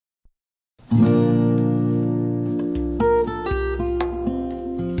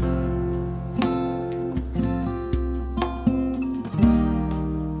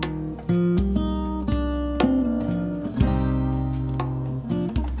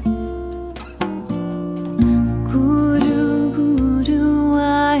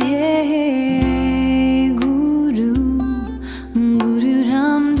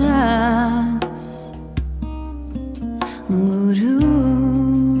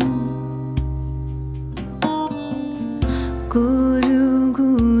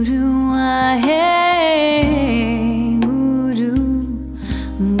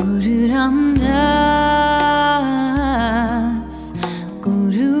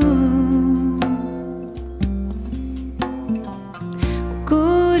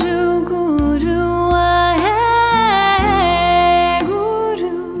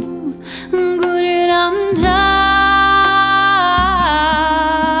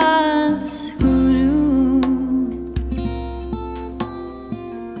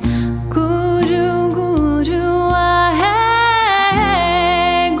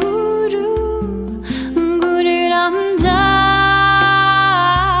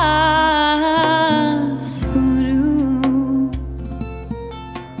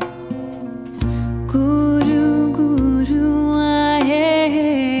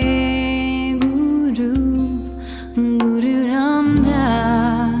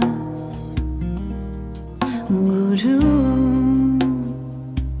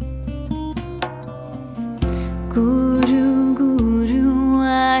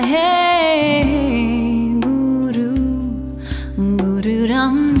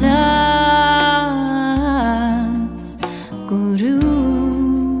Ramdas Guru.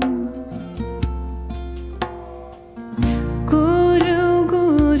 Guru,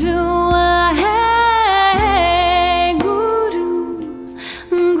 Guru, Ahe Guru,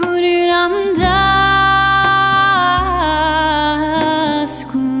 Guru Ramdas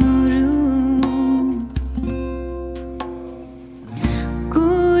Guru.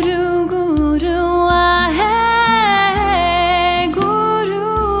 Guru, Guru, Ahe Guru,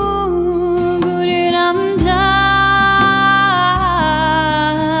 Guru Ramdas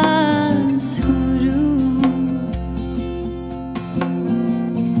Guru.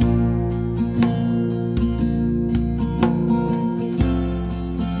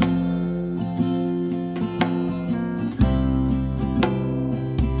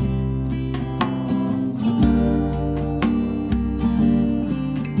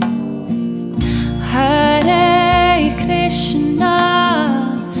 Hare Krishna,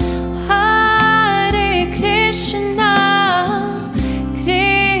 Hare Krishna,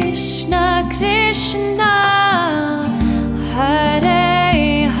 Krishna Krishna,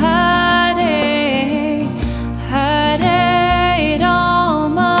 Hare Hare, Hare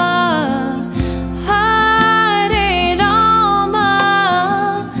Rama, Hare Rama,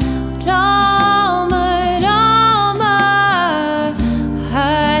 Rama Rama,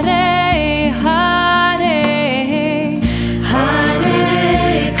 Hare Hare,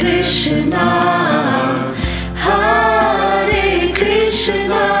 Hare Krishna, Hare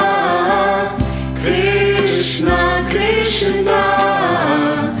Krishna, Krishna Krishna,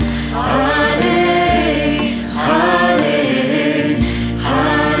 Hare Hare,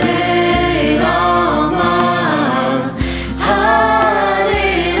 Hare Rama, Hare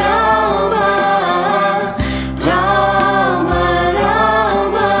Rama, Rama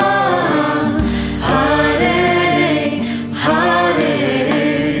Rama, Hare Hare,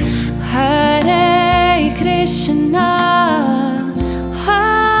 Hare Krishna,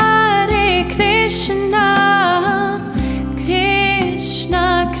 Hare Krishna, Krishna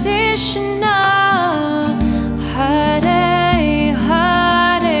Krishna, Hare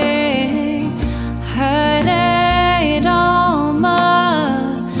Hare, Hare Rama,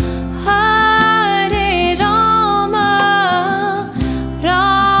 Hare Rama,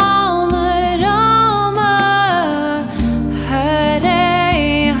 Rama Rama,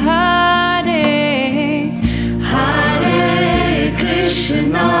 Hare Hare, Hare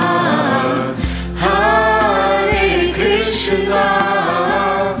Krishna, Hare Krishna,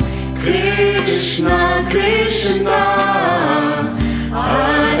 Krishna Krishna,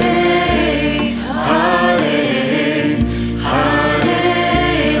 Hare Hare, Hare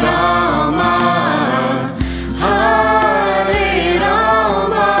Rama, Hare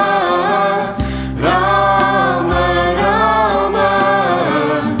Rama, Rama Rama,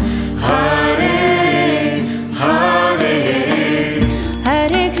 Hare Hare,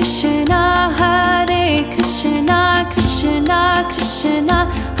 Hare Krishna, Hare Krishna, Krishna Krishna,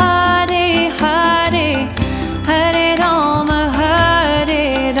 Hare Hare, Hare Rama,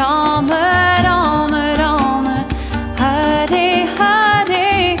 Hare Rama, Rama Rama, Hare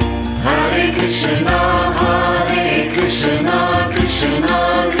Hare, Hare Krishna, Hare Krishna, Krishna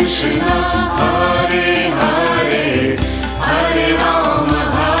Krishna, Hare Hare, Hare Rama,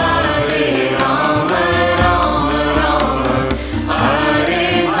 Hare Rama, Rama Rama,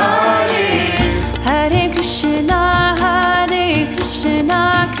 Hare Hare, Hare Krishna, Hare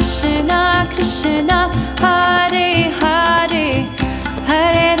Krishna, Krishna Krishna, Hare Hare,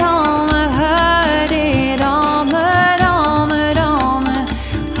 Hare Rama, Hare Rama, Rama Rama,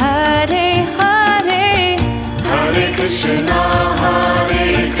 Hare Hare, Hare Krishna, Hare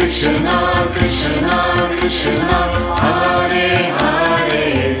Krishna, Krishna Krishna, Hare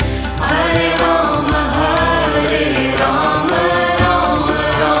Hare, Hare Rama, Hare Rama, Rama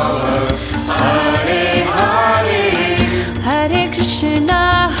Rama, Hare Hare, Hare Krishna,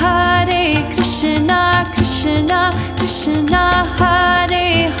 Hare Krishna, Krishna Krishna,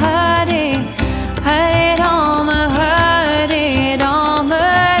 Hare Hare, Hare Rama, Hare Rama,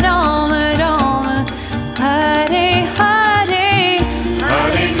 Rama Rama, Hare Hare,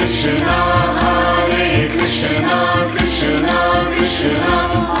 Hare Krishna, Hare Krishna, Krishna Krishna,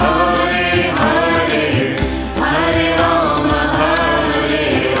 Hare Hare, Hare Rama,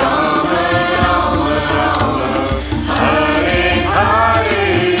 Hare Rama, Rama Rama, Hare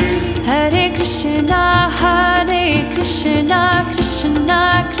Hare, Hare Krishna, Hare Krishna, Krishna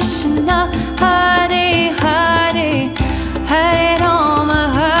Krishna, Hare Hare, Hare Rama,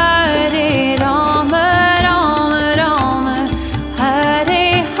 Hare Rama, Rama Rama, Hare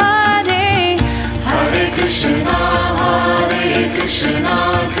Hare, Hare Krishna, Hare Krishna,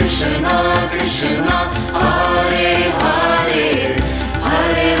 Krishna Krishna Hare Hare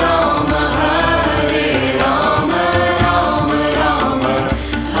Hare Rama Rama Rama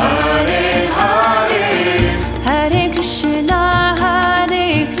Hare Hare Hare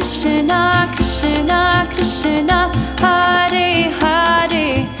Krishna Krishna Krishna Hare Hare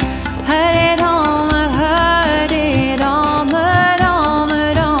Hare Rama Rama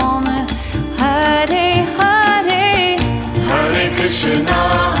Rama Hare Hare Hare Krishna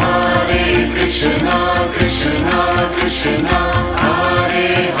Krishna Krishna Hare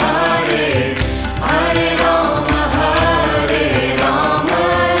Hare Hare Rama Rama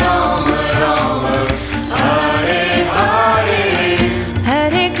Rama Hare Hare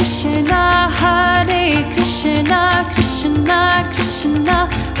Hare Krishna Krishna Krishna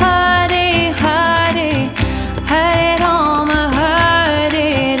Hare Hare Hare Rama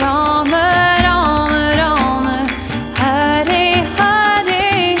Rama Rama Hare Hare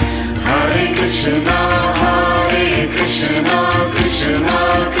Hare Krishna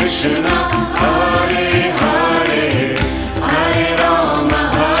Krishna Hare Hare Hare Rama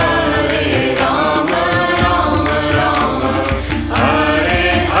Rama Rama Hare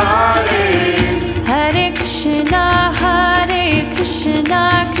Hare Hare Krishna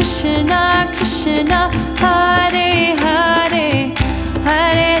Krishna Hare